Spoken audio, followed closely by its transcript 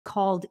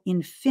called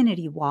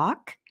infinity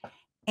walk.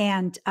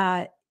 And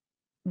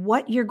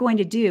what you're going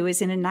to do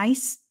is, in a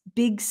nice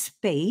big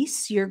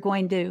space, you're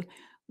going to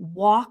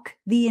walk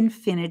the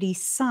infinity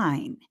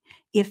sign.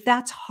 If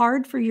that's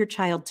hard for your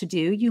child to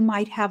do, you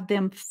might have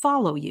them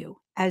follow you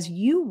as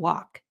you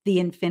walk the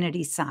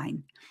infinity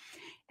sign.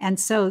 And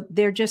so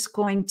they're just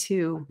going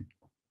to,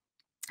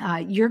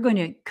 you're going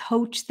to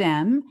coach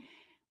them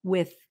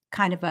with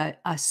kind of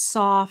a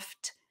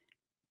soft,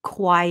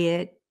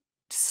 quiet,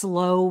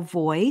 slow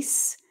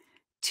voice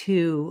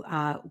to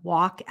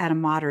walk at a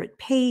moderate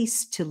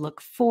pace, to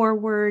look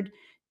forward,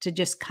 to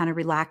just kind of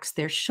relax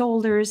their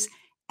shoulders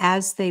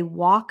as they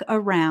walk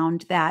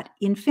around that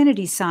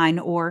infinity sign,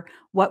 or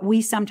what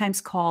we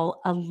sometimes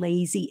call a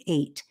lazy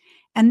 8.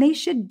 And they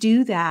should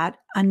do that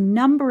a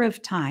number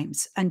of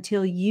times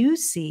until you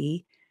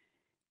see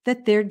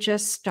that they're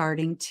just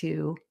starting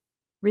to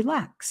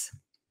relax.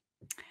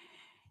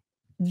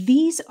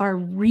 These are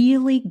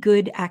really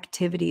good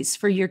activities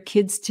for your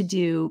kids to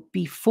do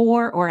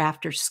before or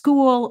after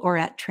school, or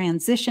at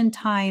transition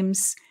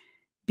times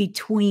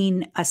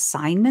between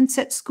assignments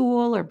at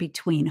school or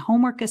between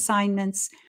homework assignments,